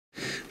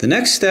The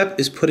next step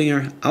is putting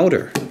our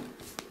outer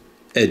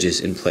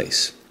edges in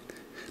place.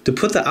 To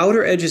put the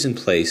outer edges in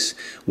place,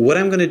 what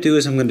I'm going to do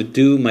is I'm going to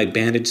do my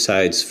bandage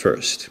sides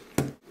first.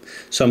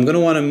 So I'm going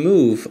to want to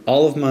move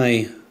all of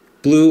my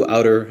blue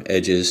outer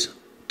edges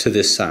to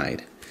this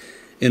side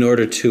in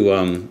order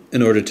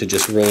to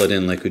just roll it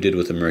in like we did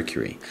with the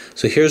Mercury.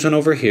 So here's one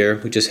over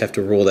here. We just have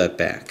to roll that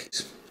back.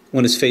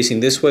 When it's facing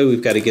this way,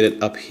 we've got to get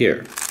it up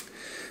here.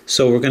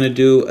 So we're going to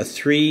do a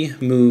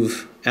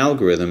 3-move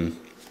algorithm,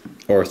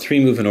 or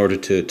 3-move in order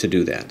to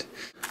do that.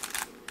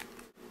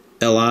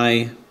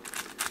 Li,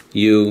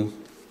 U,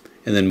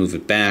 and then move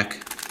it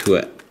back to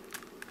a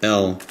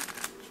L,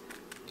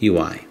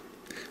 UI.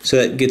 So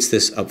that gets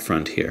this up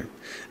front here.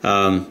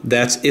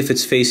 That's if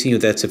it's facing you,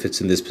 that's if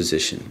it's in this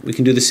position. We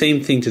can do the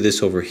same thing to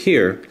this over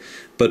here,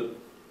 but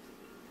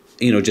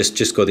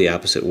just go the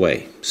opposite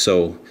way.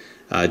 So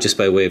just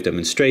by way of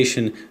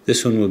demonstration,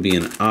 this one would be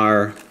an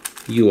R,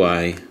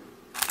 UI,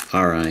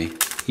 RI,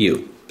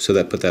 U. So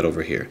that put that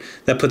over here.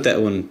 That put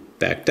that one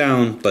back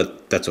down,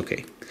 but that's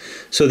okay.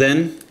 So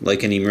then,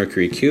 like any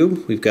Mercury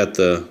cube, we've got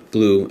the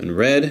blue and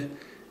red.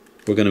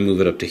 We're going to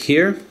move it up to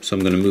here. So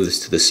I'm going to move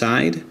this to the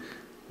side,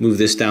 move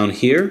this down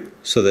here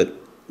so that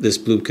this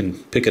blue can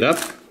pick it up.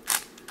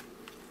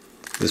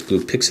 This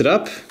blue picks it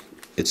up.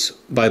 It's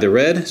by the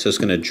red, so it's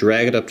going to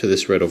drag it up to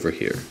this red over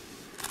here.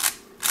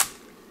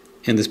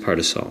 And this part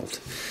is solved.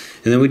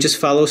 And then we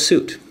just follow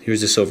suit.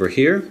 Here's this over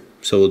here.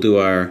 So we'll do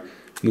our,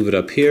 move it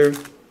up here,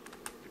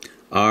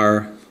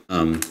 R,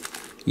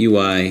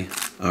 UI,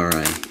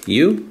 RI,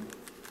 U.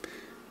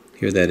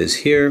 Here that is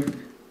here,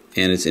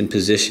 and it's in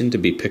position to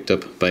be picked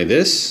up by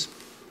this.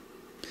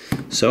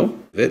 So,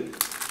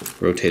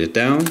 rotate it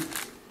down,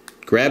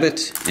 grab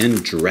it,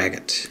 and drag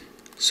it.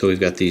 So we've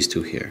got these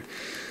two here.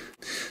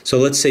 So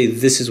let's say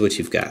this is what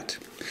you've got.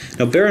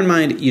 Now bear in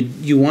mind,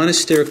 you want to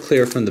steer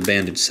clear from the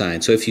bandage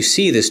side. So if you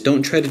see this,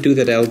 don't try to do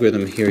that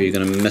algorithm here. You're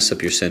going to mess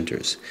up your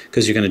centers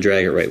because you're going to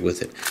drag it right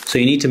with it. So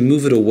you need to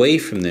move it away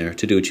from there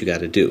to do what you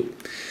got to do.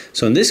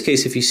 So in this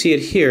case, if you see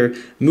it here,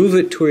 move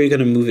it to where you're going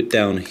to move it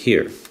down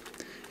here.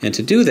 And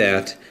to do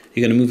that,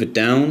 you're going to move it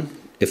down,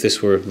 if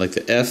this were like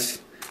the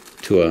F,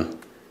 to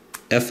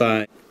a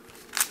FI,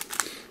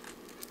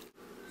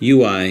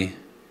 UI,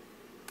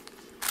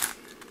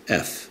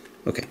 F.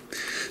 Okay.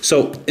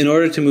 So in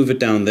order to move it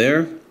down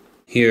there,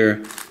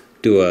 here,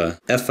 do a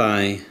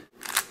FI,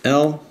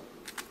 L,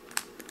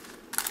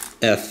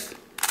 F,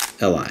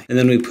 LI. And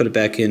then we put it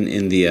back in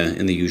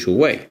the usual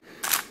way.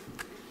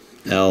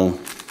 L,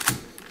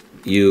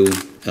 U,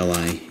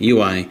 Li,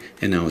 UI,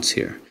 and now it's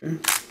here.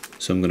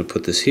 So I'm going to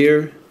put this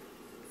here.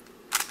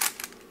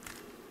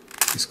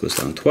 This goes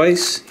down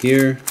twice,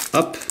 here,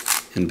 up,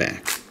 and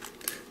back.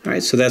 All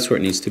right, so that's where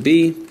it needs to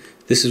be.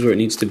 This is where it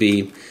needs to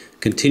be.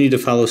 Continue to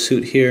follow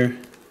suit here.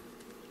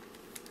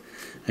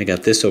 I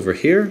got this over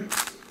here.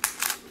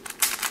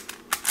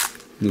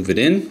 Move it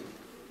in.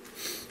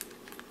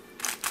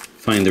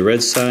 Find the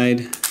red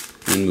side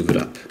and move it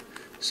up.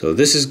 So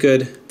this is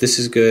good, this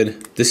is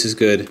good, this is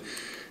good.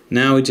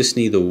 Now we just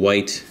need the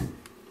white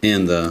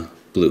and the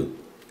blue.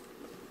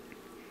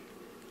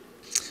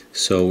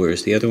 So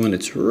where's the other one?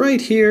 It's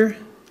right here.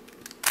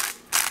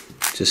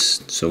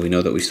 Just so we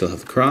know that we still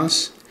have the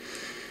cross.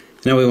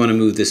 Now we want to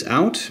move this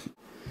out.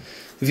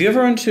 If you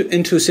ever run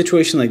into a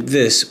situation like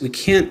this, we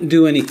can't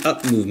do any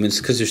up movements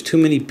because there's too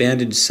many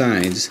bandaged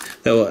sides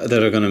that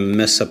are going to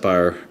mess up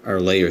our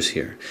layers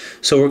here.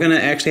 So we're going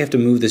to actually have to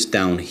move this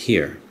down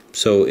here.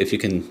 So if you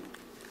can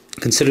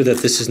consider that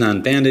this is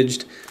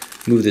non-bandaged,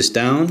 move this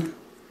down,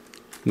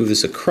 move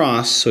this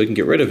across so we can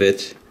get rid of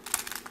it,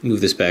 move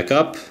this back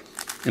up,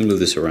 and move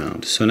this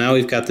around. So now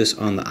we've got this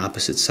on the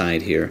opposite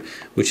side here,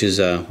 which is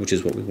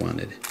what we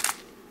wanted.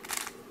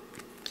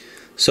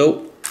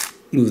 So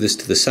move this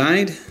to the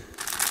side,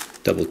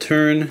 double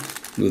turn,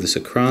 move this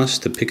across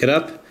to pick it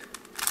up,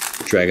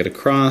 drag it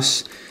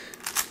across,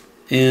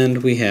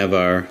 and we have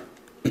our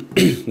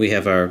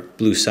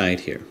blue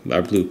side here,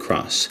 our blue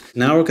cross.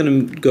 Now we're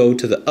going to go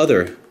to the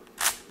other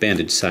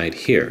bandage side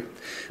here.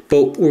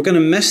 But we're going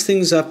to mess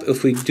things up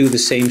if we do the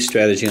same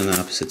strategy on the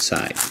opposite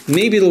side.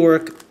 Maybe it'll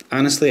work.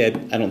 Honestly, I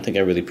don't think I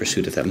really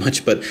pursued it that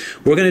much, but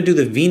we're going to do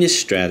the Venus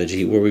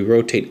strategy where we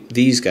rotate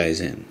these guys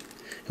in.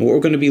 And what we're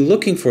going to be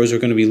looking for is we're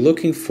going to be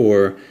looking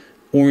for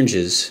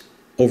oranges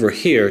over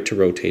here to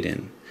rotate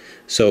in.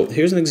 So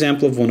here's an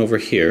example of one over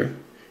here.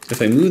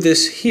 If I move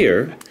this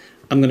here,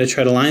 I'm going to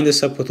try to line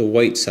this up with the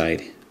white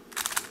side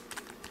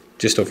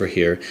just over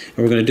here. And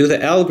we're going to do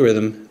the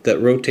algorithm that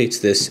rotates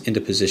this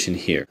into position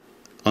here.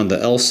 On the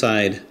L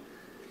side,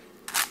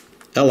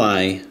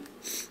 Li,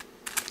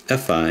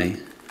 Fi,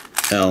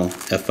 L,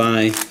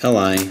 Fi,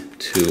 Li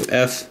to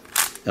F,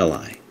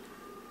 Li.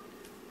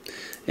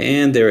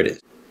 And there it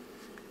is.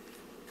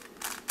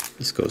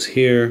 This goes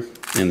here,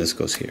 and this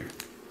goes here.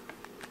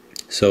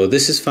 So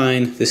this is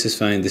fine, this is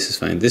fine, this is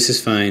fine, this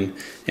is fine,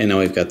 and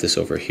now we've got this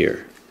over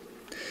here.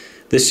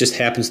 This just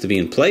happens to be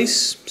in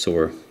place, so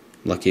we're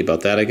lucky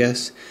about that, I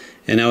guess.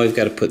 And now we've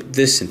got to put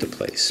this into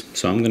place.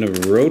 So I'm going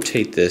to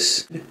rotate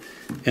this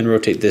and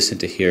rotate this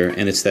into here,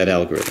 and it's that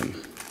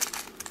algorithm.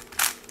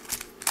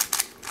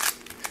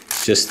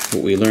 just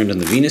what we learned on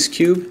the Venus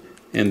cube,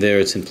 and there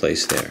it's in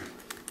place there.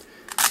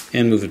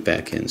 And move it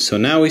back in. So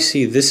now we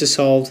see this is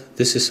solved,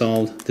 this is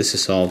solved, this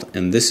is solved,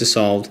 and this is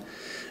solved.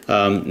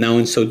 Now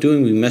in so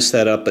doing we mess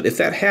that up, but if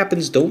that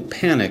happens, don't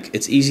panic.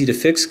 It's easy to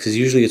fix because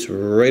usually it's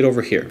right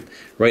over here,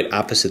 right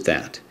opposite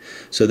that.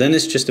 So then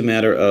it's just a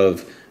matter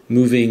of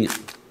moving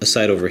a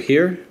side over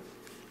here,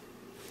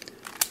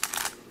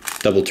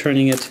 double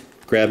turning it,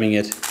 grabbing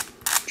it,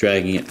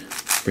 dragging it,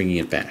 bringing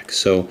it back.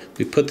 So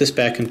we put this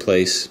back in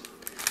place,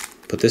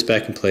 put this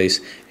back in place,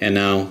 and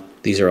now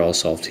these are all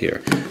solved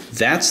here.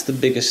 That's the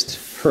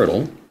biggest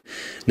hurdle.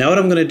 Now what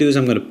I'm going to do is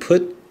I'm going to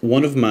put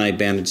one of my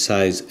bandage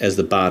sides as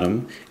the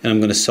bottom, and I'm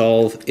going to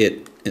solve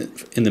it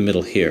in the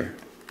middle here.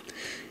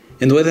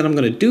 And the way that I'm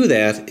going to do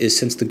that is,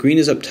 since the green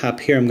is up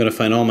top here, I'm going to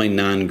find all my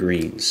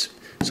non-greens.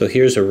 So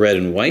here's a red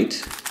and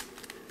white.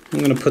 I'm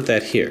going to put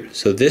that here.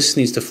 So this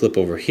needs to flip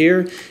over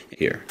here,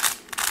 here.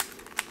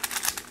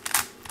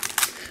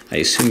 I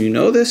assume you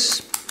know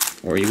this,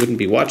 or you wouldn't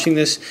be watching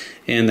this,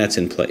 and that's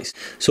in place.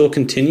 So we'll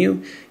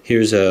continue.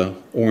 Here's a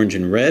orange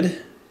and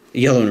red,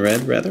 yellow and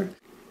red rather.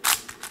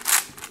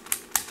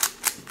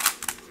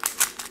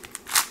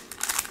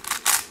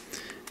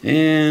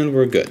 And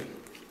we're good.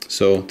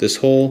 So this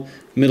whole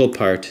middle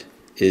part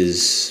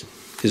is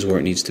where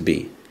it needs to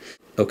be.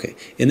 Okay,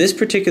 in this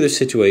particular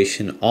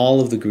situation,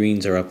 all of the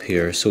greens are up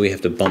here, so we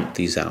have to bump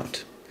these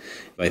out.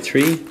 By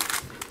 3.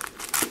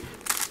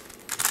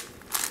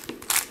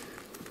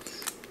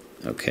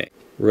 Okay,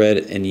 red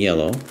and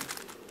yellow.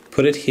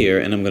 Put it here,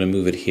 and I'm going to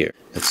move it here.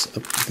 That's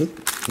up.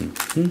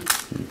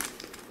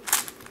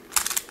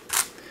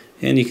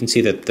 And you can see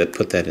that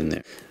put that in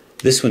there.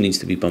 This one needs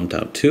to be bumped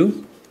out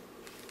too.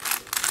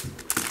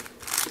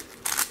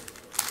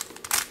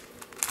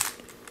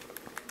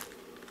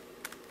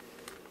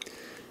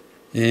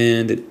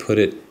 And it put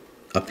it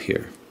up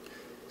here.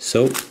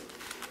 So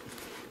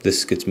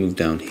this gets moved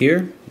down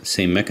here,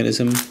 same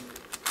mechanism.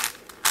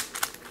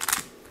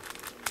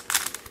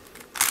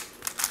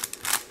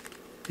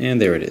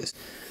 And there it is.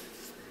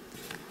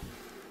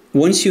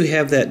 Once you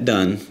have that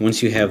done,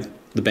 once you have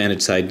the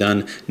bandage side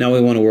done, now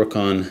we want to work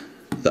on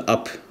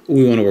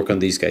we want to work on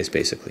these guys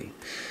basically.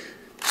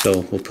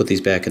 So we'll put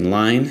these back in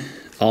line.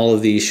 All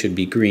of these should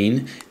be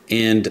green,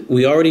 and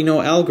we already know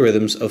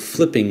algorithms of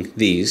flipping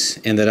these,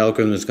 and that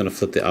algorithm is going to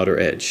flip the outer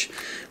edge.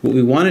 What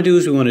we want to do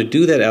is we want to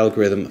do that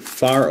algorithm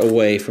far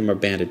away from our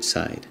bandage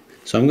side.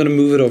 So I'm going to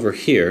move it over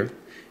here,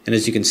 and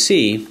as you can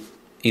see,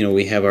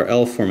 we have our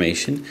L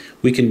formation.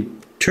 We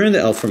can turn the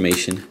L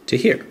formation to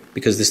here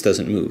because this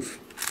doesn't move.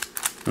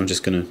 I'm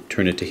just going to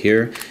turn it to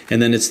here,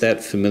 and then it's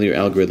that familiar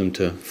algorithm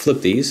to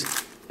flip these.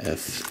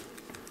 F,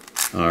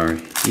 R,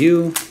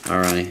 U,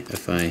 R, I,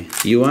 F, I,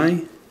 U,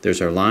 I. There's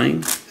our line,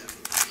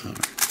 F,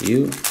 R,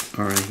 U,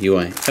 R, I, U,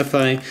 I, F,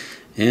 I,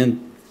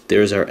 and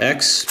there's our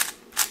X,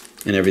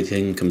 and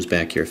everything comes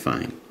back here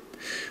fine.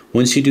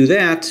 Once you do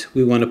that,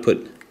 we want to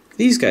put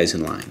these guys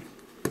in line.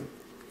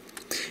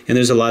 And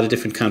there's a lot of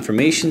different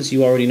conformations.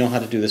 You already know how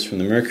to do this from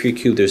the Mercury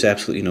cube. There's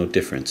absolutely no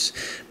difference.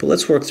 But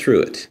let's work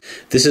through it.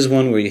 This is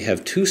one where you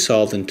have 2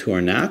 solved and 2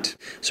 are not.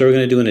 So we're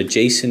going to do an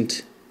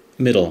adjacent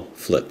middle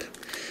flip.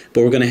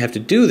 But we're going to have to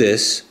do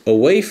this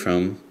away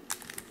from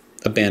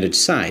a bandage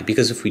side,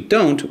 because if we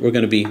don't, we're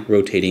going to be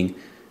rotating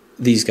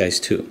these guys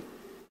too.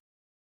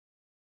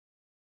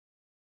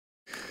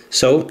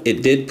 So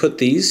it did put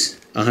these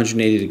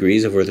 180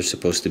 degrees of where they're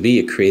supposed to be.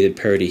 It created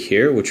parity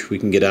here, which we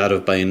can get out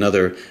of by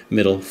another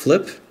middle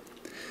flip.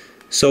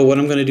 So what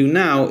I'm going to do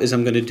now is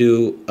I'm going to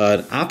do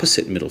an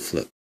opposite middle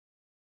flip.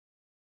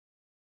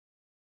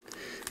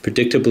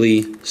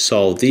 Predictably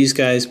solve these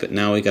guys, but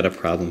now we got a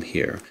problem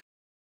here.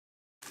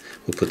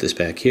 We'll put this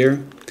back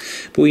here.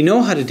 But we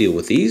know how to deal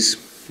with these.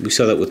 We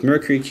saw that with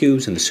Mercury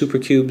cubes and the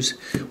supercubes.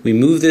 We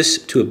move this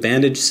to a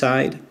bandage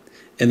side,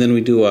 and then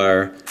we do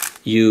our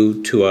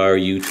U to R,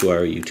 U to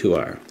R, U to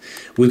R.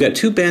 We've got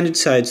 2 bandage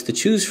sides to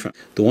choose from.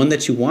 The one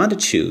that you want to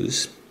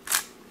choose,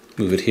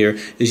 move it here,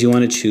 is you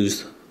want to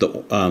choose,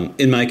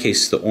 in my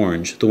case, the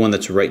orange, the one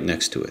that's right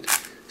next to it.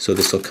 So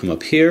this will come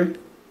up here,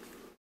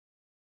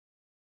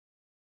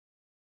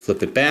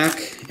 flip it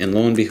back, and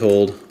lo and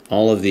behold,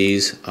 all of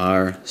these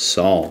are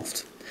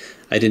solved.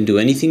 I didn't do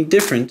anything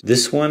different.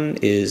 This one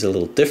is a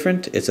little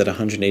different. It's at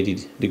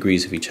 180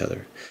 degrees of each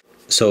other.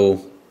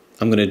 So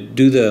I'm going to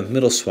do the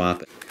middle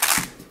swap.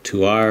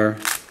 To R,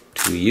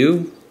 to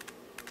U,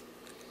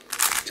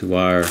 to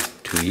R,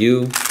 to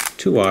U,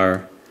 to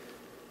R.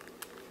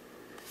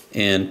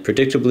 And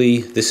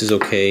predictably, this is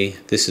okay,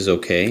 this is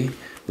okay.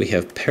 We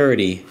have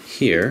parity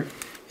here,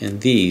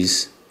 and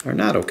these are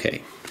not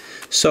okay.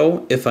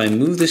 So if I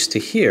move this to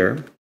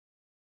here,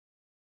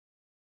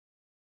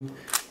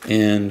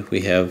 and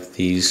we have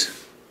these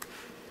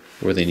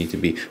where they need to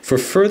be. For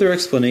further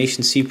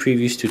explanation, see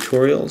previous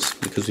tutorials,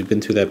 because we've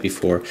been through that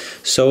before.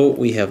 So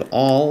we have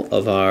all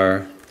of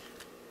our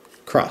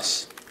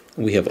cross.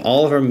 We have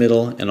all of our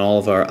middle and all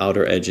of our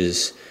outer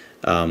edges,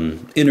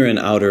 inner and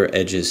outer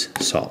edges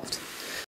solved.